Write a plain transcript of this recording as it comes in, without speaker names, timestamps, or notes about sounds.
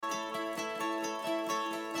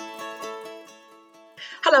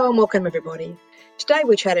Hello and welcome everybody. Today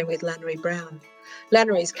we're chatting with Lannery Brown.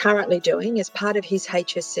 Lannery is currently doing, as part of his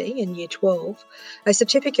HSC in Year 12, a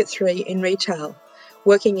Certificate 3 in Retail,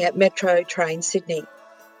 working at Metro Train Sydney.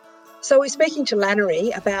 So we're speaking to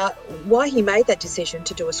Lannery about why he made that decision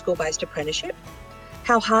to do a school-based apprenticeship,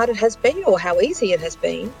 how hard it has been or how easy it has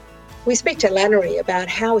been. We speak to Lannery about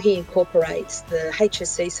how he incorporates the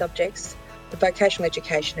HSC subjects, the vocational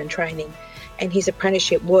education and training, and his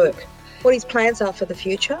apprenticeship work, what his plans are for the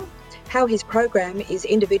future, how his program is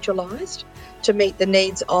individualised to meet the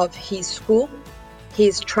needs of his school,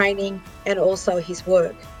 his training and also his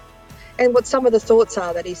work, and what some of the thoughts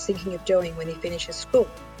are that he's thinking of doing when he finishes school.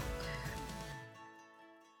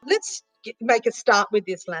 Let's make a start with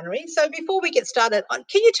this, Lannery. So before we get started, can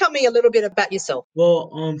you tell me a little bit about yourself?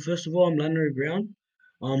 Well, first of all, I'm Lannery Brown.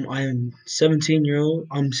 I'm 17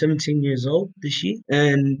 years old this year,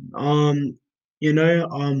 and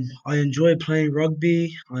I enjoy playing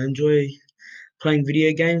rugby. I enjoy playing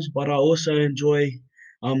video games, but I also enjoy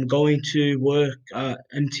going to work at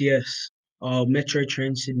MTS, Metro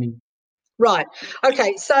Train Sydney. Right.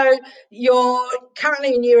 Okay. So you're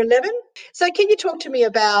currently in Year 11. So can you talk to me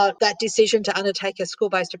about that decision to undertake a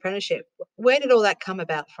school-based apprenticeship? Where did all that come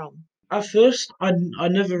about from? At first, I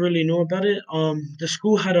never really knew about it. The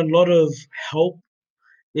school had a lot of help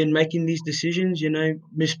in making these decisions.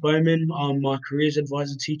 Miss Bowman, my careers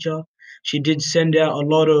advisor teacher, she did send out a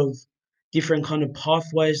lot of different kind of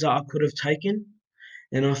pathways that I could have taken.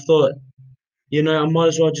 And I thought, I might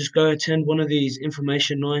as well just go attend one of these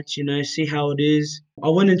information nights, see how it is. I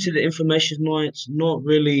went into the information nights not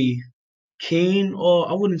really keen, or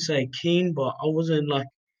I wouldn't say keen, but I wasn't like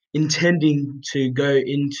intending to go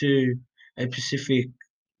into a specific,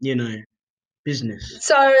 business.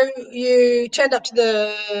 So you turned up to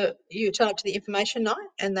the information night,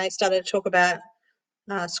 and they started to talk about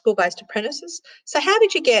school-based apprentices. So how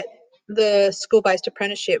did you get the school-based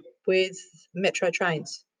apprenticeship with Metro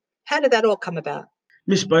Trains? How did that all come about?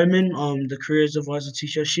 Miss Bowman, the careers advisor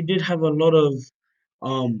teacher, she did have a lot of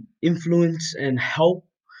influence and help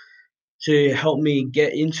to help me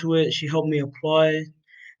get into it. She helped me apply,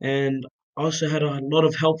 and I also had a lot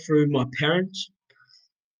of help through my parents.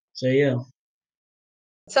 So yeah.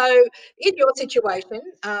 So in your situation,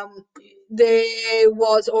 there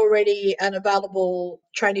was already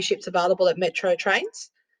traineeships available at Metro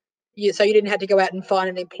Trains. So you didn't have to go out and find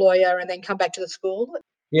an employer and then come back to the school.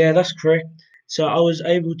 Yeah, that's correct. So I was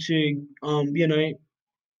able to,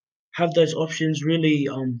 have those options really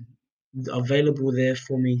available there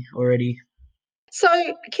for me already. So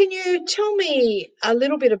can you tell me a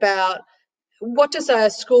little bit about what does a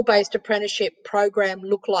school-based apprenticeship program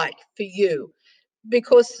look like for you?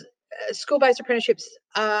 Because school-based apprenticeships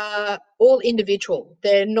are all individual.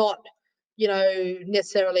 They're not,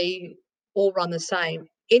 necessarily all run the same.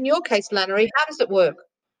 In your case, Lannery, how does it work?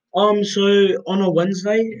 So on a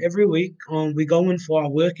Wednesday every week, we go in for our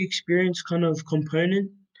work experience kind of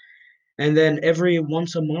component. And then every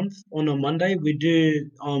once a month on a Monday, we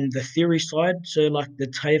do the theory side, so like the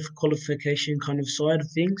TAFE qualification kind of side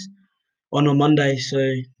of things on a Monday. So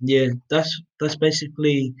yeah, that's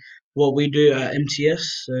basically what we do at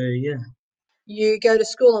MTS. So yeah. You go to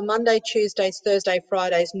school on Monday, Tuesdays, Thursday,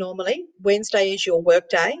 Fridays normally. Wednesday is your work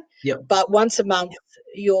day. Yep. But once a month,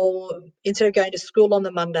 instead of going to school on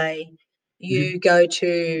the Monday, you go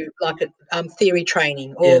to like a theory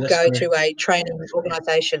training Yeah, or that's go correct. to a training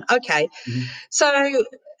organisation. Okay. Mhm. So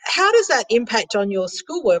how does that impact on your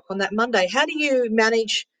schoolwork on that Monday? How do you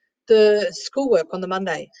manage the schoolwork on the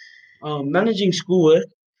Monday? Managing schoolwork,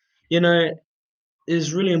 you know,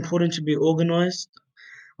 is really important to be organized.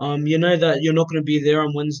 You know that you're not going to be there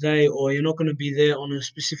on Wednesday or you're not going to be there on a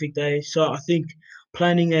specific day. So I think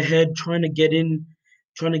planning ahead, trying to get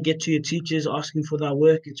to your teachers, asking for that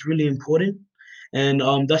work, it's really important. And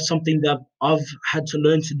that's something that I've had to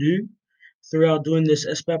learn to do throughout doing this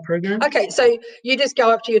SBAT program. Okay, so you just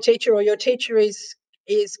go up to your teacher, or your teacher is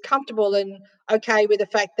comfortable and okay with the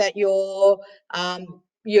fact that you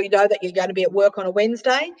know that you're going to be at work on a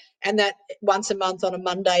Wednesday, and that once a month on a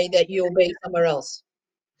Monday that you'll be somewhere else.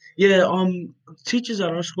 Yeah, teachers at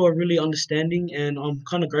our school are really understanding, and I'm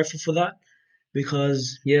kind of grateful for that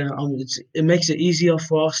because yeah, it makes it easier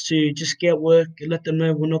for us to just get work, let them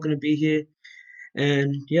know we're not going to be here,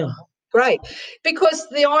 and yeah. Great, because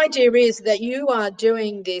the idea is that you are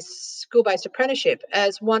doing this school-based apprenticeship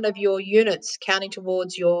as one of your units counting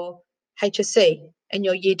towards your HSC and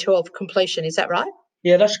your Year 12 completion. Is that right?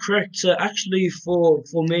 Yeah, that's correct. So actually, for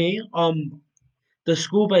me, the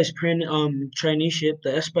school-based traineeship,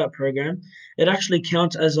 the SBAT program, it actually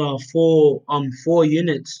counts as four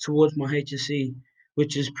units towards my HSC,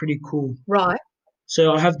 which is pretty cool. Right.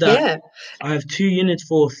 So I have that. Yeah, I have 2 units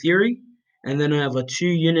for theory, and then I have a 2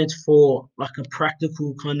 units for like a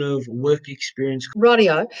practical kind of work experience.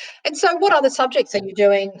 rightio. And so, what other subjects are you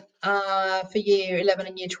doing for year 11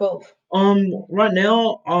 and year 12? Right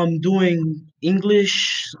now I'm doing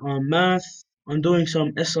English, math. I'm doing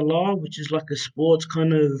some SLR, which is like a sports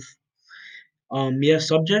kind of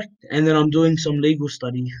subject, and then I'm doing some legal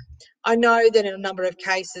study. I know that in a number of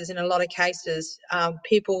cases, in a lot of cases,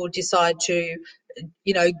 people decide to,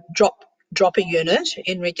 you know, drop a unit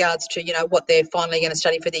in regards to, you know, what they're finally going to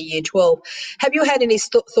study for their year 12. Have you had any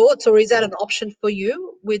thoughts, or is that an option for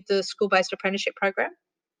you with the school-based apprenticeship program?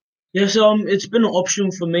 Yes, it's been an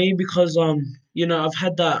option for me because I've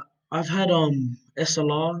had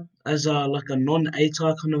SLR as a like a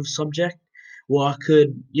non-ATAR kind of subject where I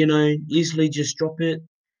could, easily just drop it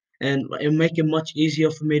and it make it much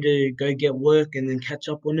easier for me to go get work and then catch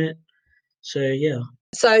up on it. So yeah.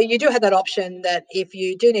 So you do have that option that if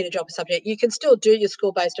you do need to drop a subject, you can still do your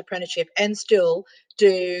school-based apprenticeship and still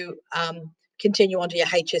do continue on to your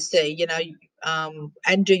HSC,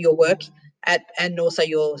 and do your work and also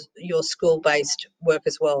your school-based work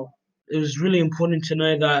as well. It was really important to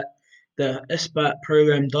know that the SBAT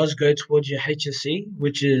program does go towards your HSC,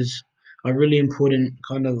 which is a really important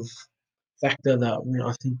kind of factor that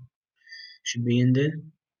I think should be in there.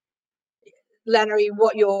 Lannery,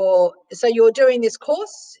 you're doing this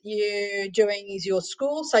course, you're doing is your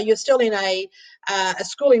school, so you're still in a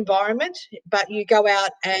school environment, but you go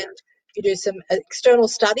out and you do some external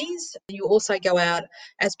studies. You also go out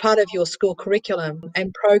as part of your school curriculum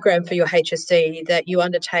and program for your HSC that you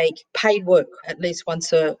undertake paid work at least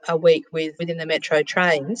once a week within the metro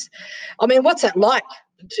trains. I mean, what's that like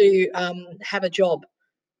to have a job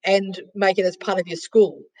and make it as part of your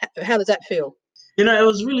school? How does that feel? It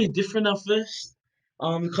was really different at first,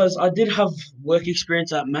 because I did have work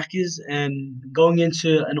experience at Macca's and going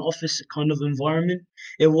into an office kind of environment,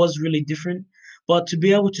 it was really different. But to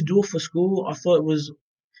be able to do it for school, I thought it was,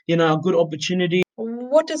 a good opportunity.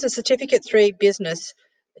 What does a Certificate 3 business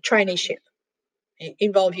traineeship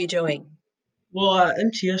involve you doing? Well, at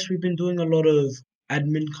MTS, we've been doing a lot of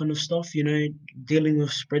admin kind of stuff, dealing with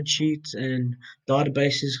spreadsheets and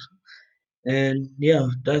databases. And yeah,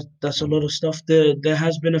 that's a lot of stuff. There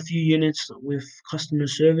has been a few units with customer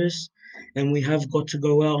service, and we have got to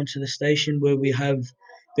go out onto the station where we have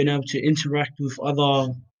been able to interact with other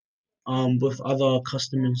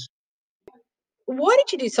customers. Why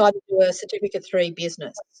did you decide to do a Certificate 3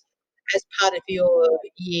 business as part of your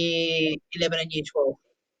year 11 and year 12?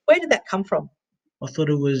 Where did that come from? I thought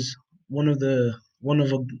it was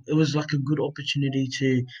it was like a good opportunity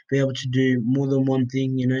to be able to do more than one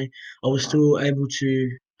thing. I was still able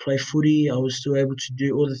to play footy, I was still able to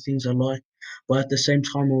do all the things I like, but at the same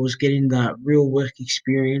time I was getting that real work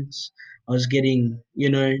experience. I was getting,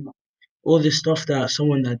 all this stuff that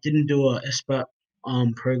someone that didn't do a SBAT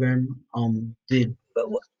program did.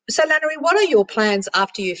 So, Lannery, what are your plans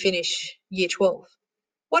after you finish year 12?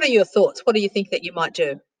 What are your thoughts? What do you think that you might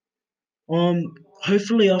do?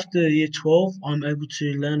 Hopefully after year 12, I'm able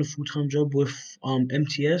to land a full-time job with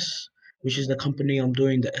MTS, which is the company I'm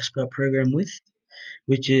doing the SBAT program with,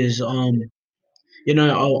 which is a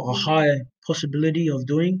high possibility of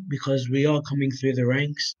doing because we are coming through the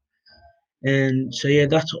ranks. And so yeah,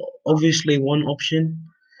 that's obviously one option.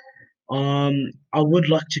 I would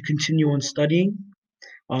like to continue on studying.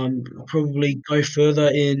 Probably go further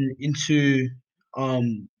into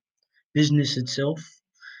um business itself.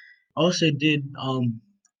 I also did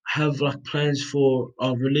have like plans for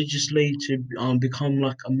religiously to become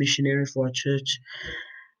like a missionary for a church,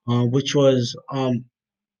 which was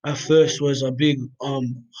at first was a big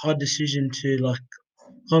hard decision to like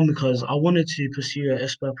come because I wanted to pursue a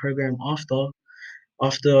SBA program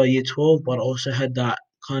after year 12, but I also had that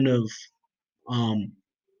kind of um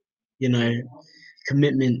you know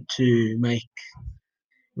commitment to make,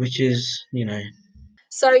 which is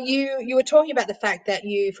So you were talking about the fact that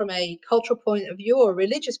you, from a cultural point of view or a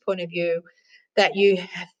religious point of view, that you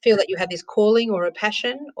feel that you have this calling or a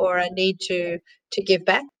passion or a need to give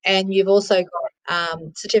back, and you've also got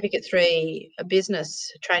Certificate 3 a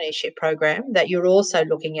business traineeship program that you're also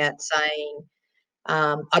looking at saying,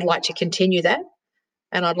 I'd like to continue that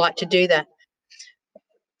and I'd like to do that.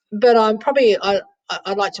 But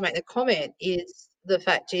I'd like to make the comment is the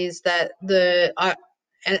fact is that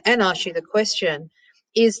and ask you the question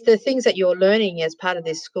is the things that you're learning as part of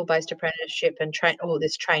this school-based apprenticeship and train or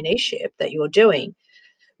this traineeship that you're doing,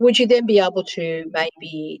 would you then be able to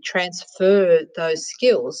maybe transfer those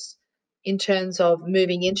skills in terms of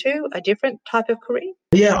moving into a different type of career?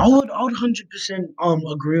 Yeah, I would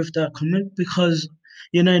 100% agree with that comment because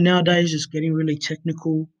nowadays it's getting really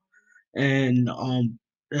technical, and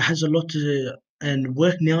it has a lot to and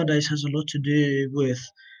work nowadays has a lot to do with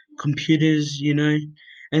computers,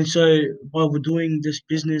 and so while we're doing this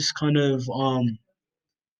business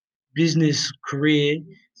career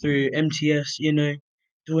through MTS,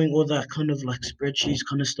 doing all that kind of like spreadsheets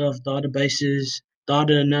kind of stuff, databases,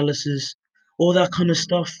 data analysis, all that kind of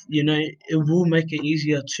stuff, it will make it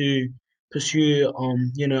easier to pursue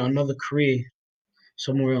another career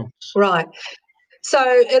somewhere else. Right. So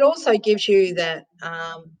it also gives you that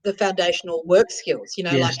the foundational work skills,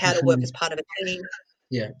 like Yes, how to work as definitely. part of a team.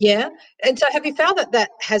 Yeah. Yeah. And so have you found that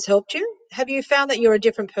that has helped you? Have you found that you're a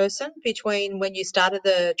different person between when you started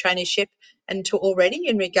the traineeship and to already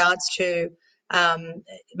in regards to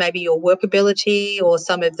maybe your workability or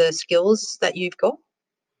some of the skills that you've got?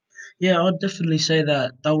 Yeah, I'd definitely say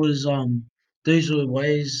that was those are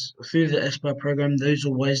ways through the SBAT program, those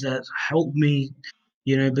are ways that helped me,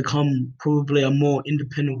 become probably a more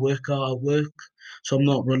independent worker at work. So I'm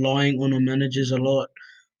not relying on our managers a lot.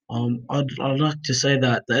 I'd like to say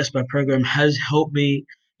that the SBAT program has helped me,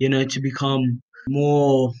 to become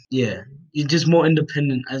more, yeah, just more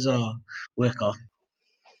independent as a worker.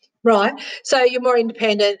 Right. So you're more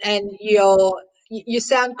independent and you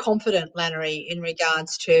sound confident, Lannery, in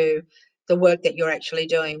regards to the work that you're actually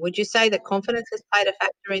doing. Would you say that confidence has played a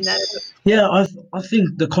factor in that? Yeah, I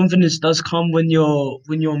think the confidence does come when you're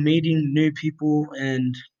meeting new people,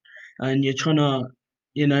 and you're trying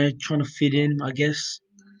to fit in, I guess.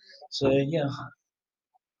 So yeah.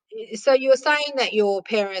 So you were saying that your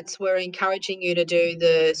parents were encouraging you to do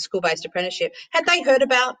the school-based apprenticeship. Had they heard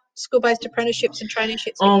about school-based apprenticeships and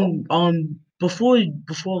traineeships before?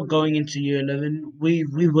 Before going into year 11, we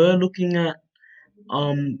were looking at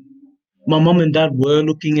um my mom and dad were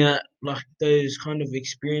looking at like those kind of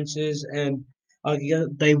experiences, and yeah,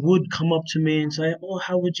 they would come up to me and say, "Oh,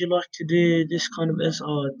 how would you like to do this kind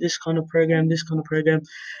of program, this kind of program?"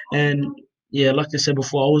 And yeah, like I said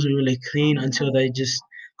before, I wasn't really keen until they just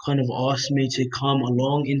kind of asked me to come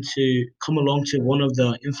along to one of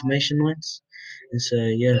the information nights, and so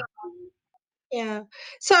yeah. Yeah.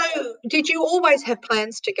 So did you always have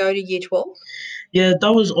plans to go to year 12? Yeah,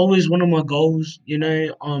 that was always one of my goals. I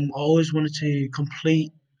always wanted to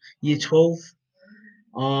complete year 12.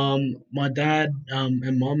 My dad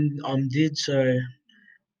and mom did so.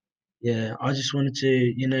 Yeah, I just wanted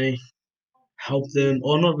to help them,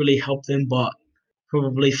 or not really help them, but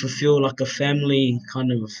probably fulfill like a family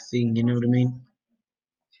kind of thing. You know what I mean?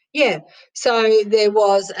 Yeah. So there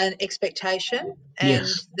was an expectation and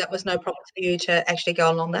Yes. that was no problem for you to actually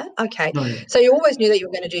go along that? Okay. No. So you always knew that you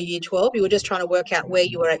were going to do year 12. You were just trying to work out where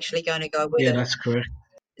you were actually going to go with Yeah, it. that's correct.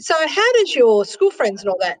 So how did your school friends and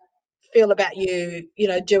all that feel about you,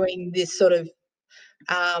 doing this sort of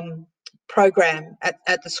um, program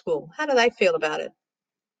at the school? How do they feel about it?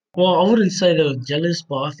 Well, I wouldn't say they were jealous,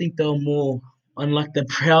 but I think they were more on like the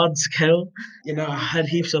proud scale. I had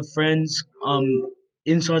heaps of friends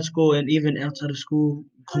inside school and even outside of school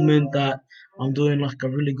comment that I'm doing like a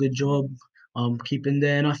really good job keeping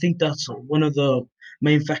there, and I think that's one of the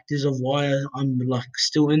main factors of why I'm like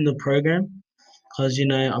still in the program, because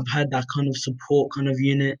I've had that kind of support kind of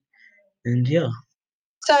unit, and yeah.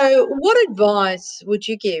 So, what advice would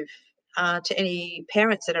you give to any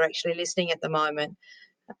parents that are actually listening at the moment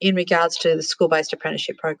in regards to the school-based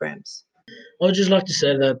apprenticeship programs? I'd just like to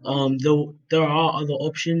say that there are other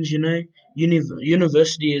options.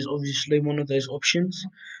 University is obviously one of those options,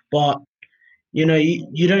 but you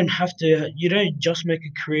don't have to. You don't just make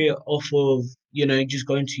a career off of just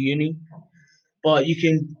going to uni, but you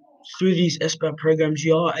can through these SBAT programs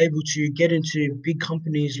you are able to get into big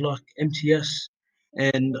companies like MTS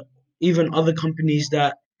and even other companies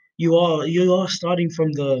that you are starting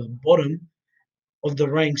from the bottom of the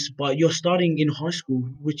ranks, but you're starting in high school,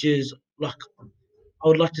 which is like I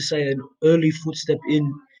would like to say an early footstep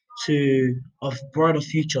in to a brighter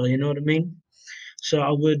future. You know what I mean? So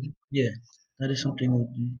I would, yeah, that is something I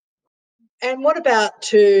would do. And what about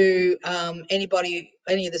to anybody,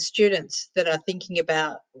 any of the students that are thinking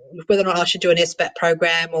about whether or not I should do an SBAT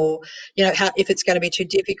program, or how, if it's going to be too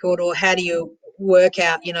difficult, or how do you work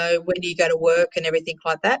out, when do you go to work and everything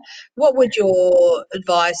like that? What would your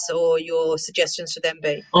advice or your suggestions to them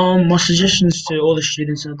be? My suggestions to all the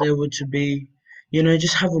students out there would to be,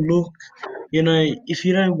 just have a look. If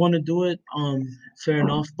you don't want to do it, fair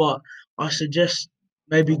enough. But I suggest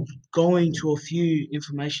maybe going to a few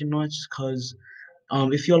information nights, because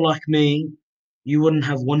if you're like me, you wouldn't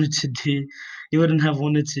have wanted to do, you wouldn't have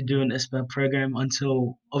wanted to do an SBAT program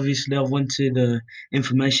until obviously I went to the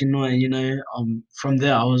information night. From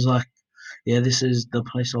there I was like, yeah, this is the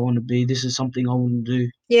place I want to be. This is something I want to do.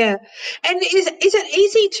 Yeah. And is it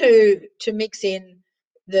easy to mix in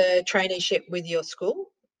the traineeship with your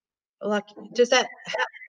school? Like, does that?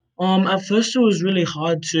 At first it was really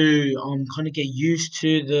hard to kind of get used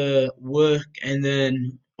to the work and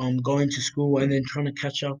then going to school and then trying to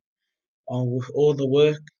catch up with all the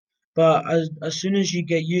work. But as soon as you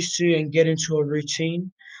get used to and get into a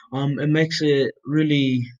routine, it makes it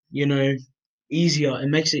really, easier. It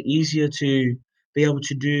makes it easier to be able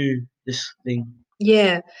to do this thing.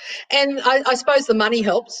 Yeah. And I suppose the money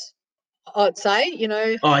helps, I'd say, you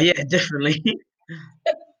know. Oh yeah, definitely.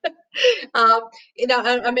 Um,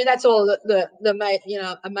 I mean, that's all the main,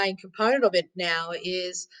 a main component of it now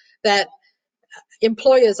is that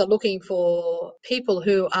employers are looking for people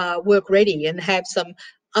who are work ready and have some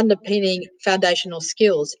underpinning foundational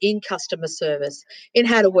skills in customer service, in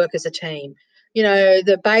how to work as a team,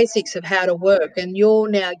 the basics of how to work. And you're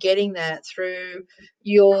now getting that through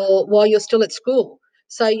while you're still at school.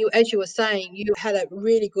 So as you were saying, you had a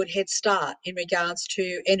really good head start in regards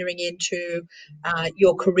to entering into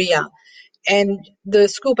your career. And the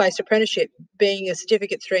school-based apprenticeship, being a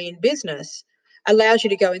certificate 3 in business, allows you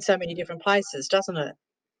to go in so many different places, doesn't it?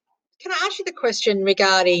 Can I ask you the question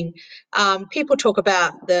regarding people talk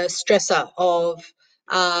about the stressor of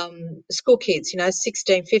school kids,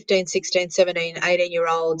 16, 15, 16, 17, 18-year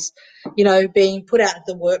olds, being put out of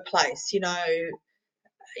the workplace,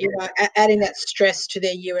 adding that stress to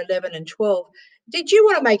their year 11 and 12. Did you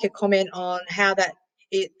want to make a comment on how that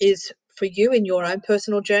is for you in your own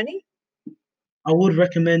personal journey? I would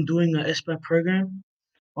recommend doing a SBAT program.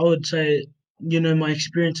 I would say, my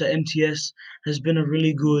experience at MTS has been a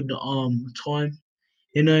really good time.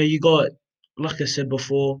 You got, like I said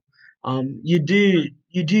before, you do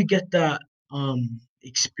get that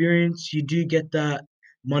experience, you do get that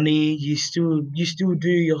money, you still do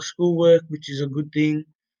your schoolwork, which is a good thing,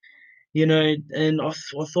 and I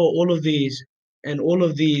thought all of these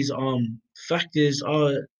factors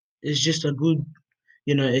are is just a good,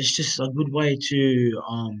 it's just a good way to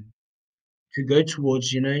go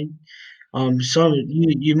towards, so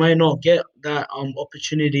you may not get that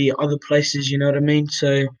opportunity other places, you know what I mean?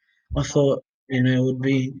 So I thought, it would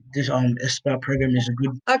be this SBAT program is a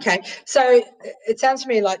good. Okay, so it sounds to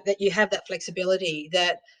me like that you have that flexibility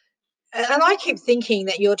that, and I keep thinking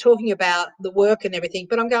that you're talking about the work and everything,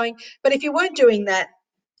 but I'm going, but if you weren't doing that,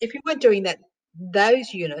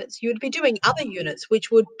 those units, you would be doing other units,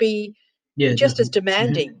 which would be Yeah, just as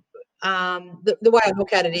definitely. demanding. The way I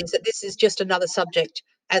look at it is that this is just another subject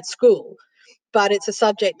at school, but it's a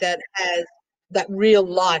subject that has that real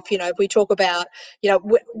life. If we talk about,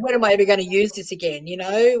 when am I ever going to use this again?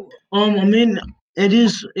 I mean,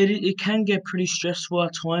 it can get pretty stressful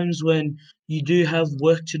at times when you do have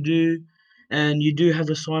work to do and you do have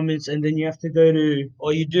assignments and then you have to go to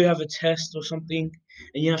or you do have a test or something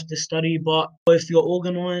and you have to study. But if you're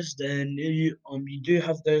organized and you do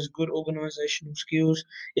have those good organizational skills,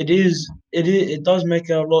 it does make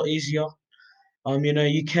it a lot easier.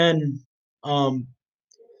 You can um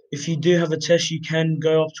if you do have a test, you can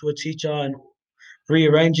go up to a teacher and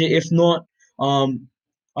rearrange it. If not,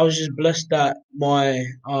 I was just blessed that my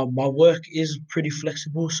work is pretty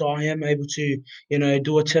flexible, so I am able to,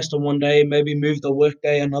 do a test on one day, maybe move the work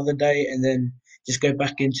day another day, and then just go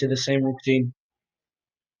back into the same routine.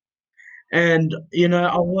 And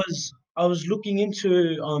I was looking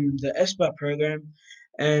into the SBAT program,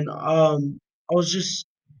 and I was just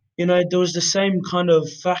there was the same kind of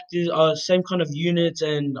factors, same kind of units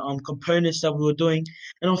and components that we were doing,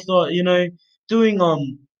 and I thought doing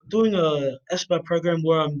doing a SBAT program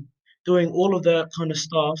where I'm doing all of that kind of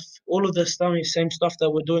stuff, all of the same stuff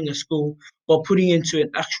that we're doing at school, but putting into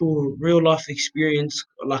an actual real life experience,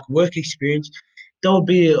 like work experience, that would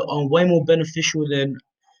be way more beneficial than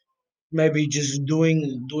maybe just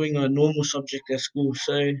doing a normal subject at school.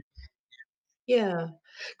 So Yeah,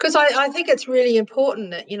 because I think it's really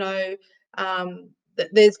important that that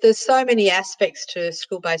there's so many aspects to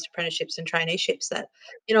school-based apprenticeships and traineeships that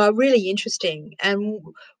are really interesting. And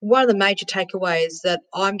one of the major takeaways that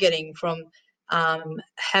I'm getting from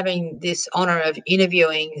having this honour of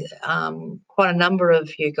interviewing quite a number of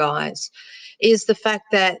you guys is the fact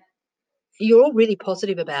that you're all really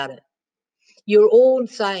positive about it. You're all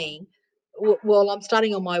saying, well, I'm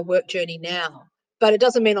starting on my work journey now, but it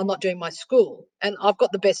doesn't mean I'm not doing my school. And I've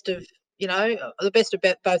got the best of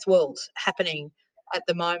both worlds happening at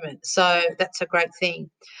the moment. So that's a great thing.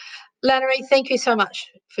 Lannery, thank you so much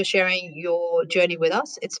for sharing your journey with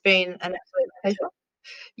us. It's been an absolute pleasure.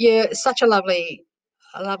 You're such a lovely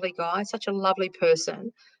guy, such a lovely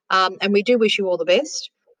person. And we do wish you all the best.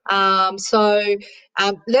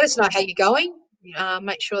 Let us know how you're going.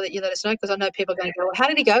 Make sure that you let us know, because I know people are going to go, well, how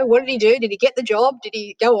did he go? What did he do? Did he get the job? Did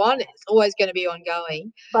he go on? It's always going to be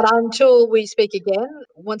ongoing. But until we speak again,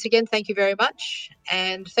 once again, thank you very much.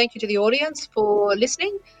 And thank you to the audience for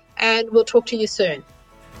listening. And we'll talk to you soon.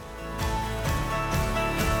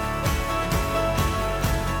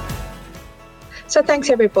 So thanks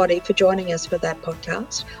everybody for joining us for that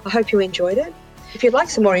podcast. I hope you enjoyed it. If you'd like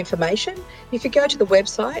some more information, you could go to the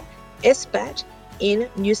website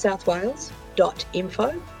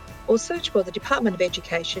sbatinNewSouthWales.info or search for the Department of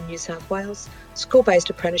Education New South Wales School-Based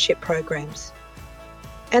Apprenticeship Programs.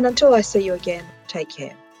 And until I see you again, take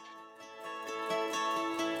care.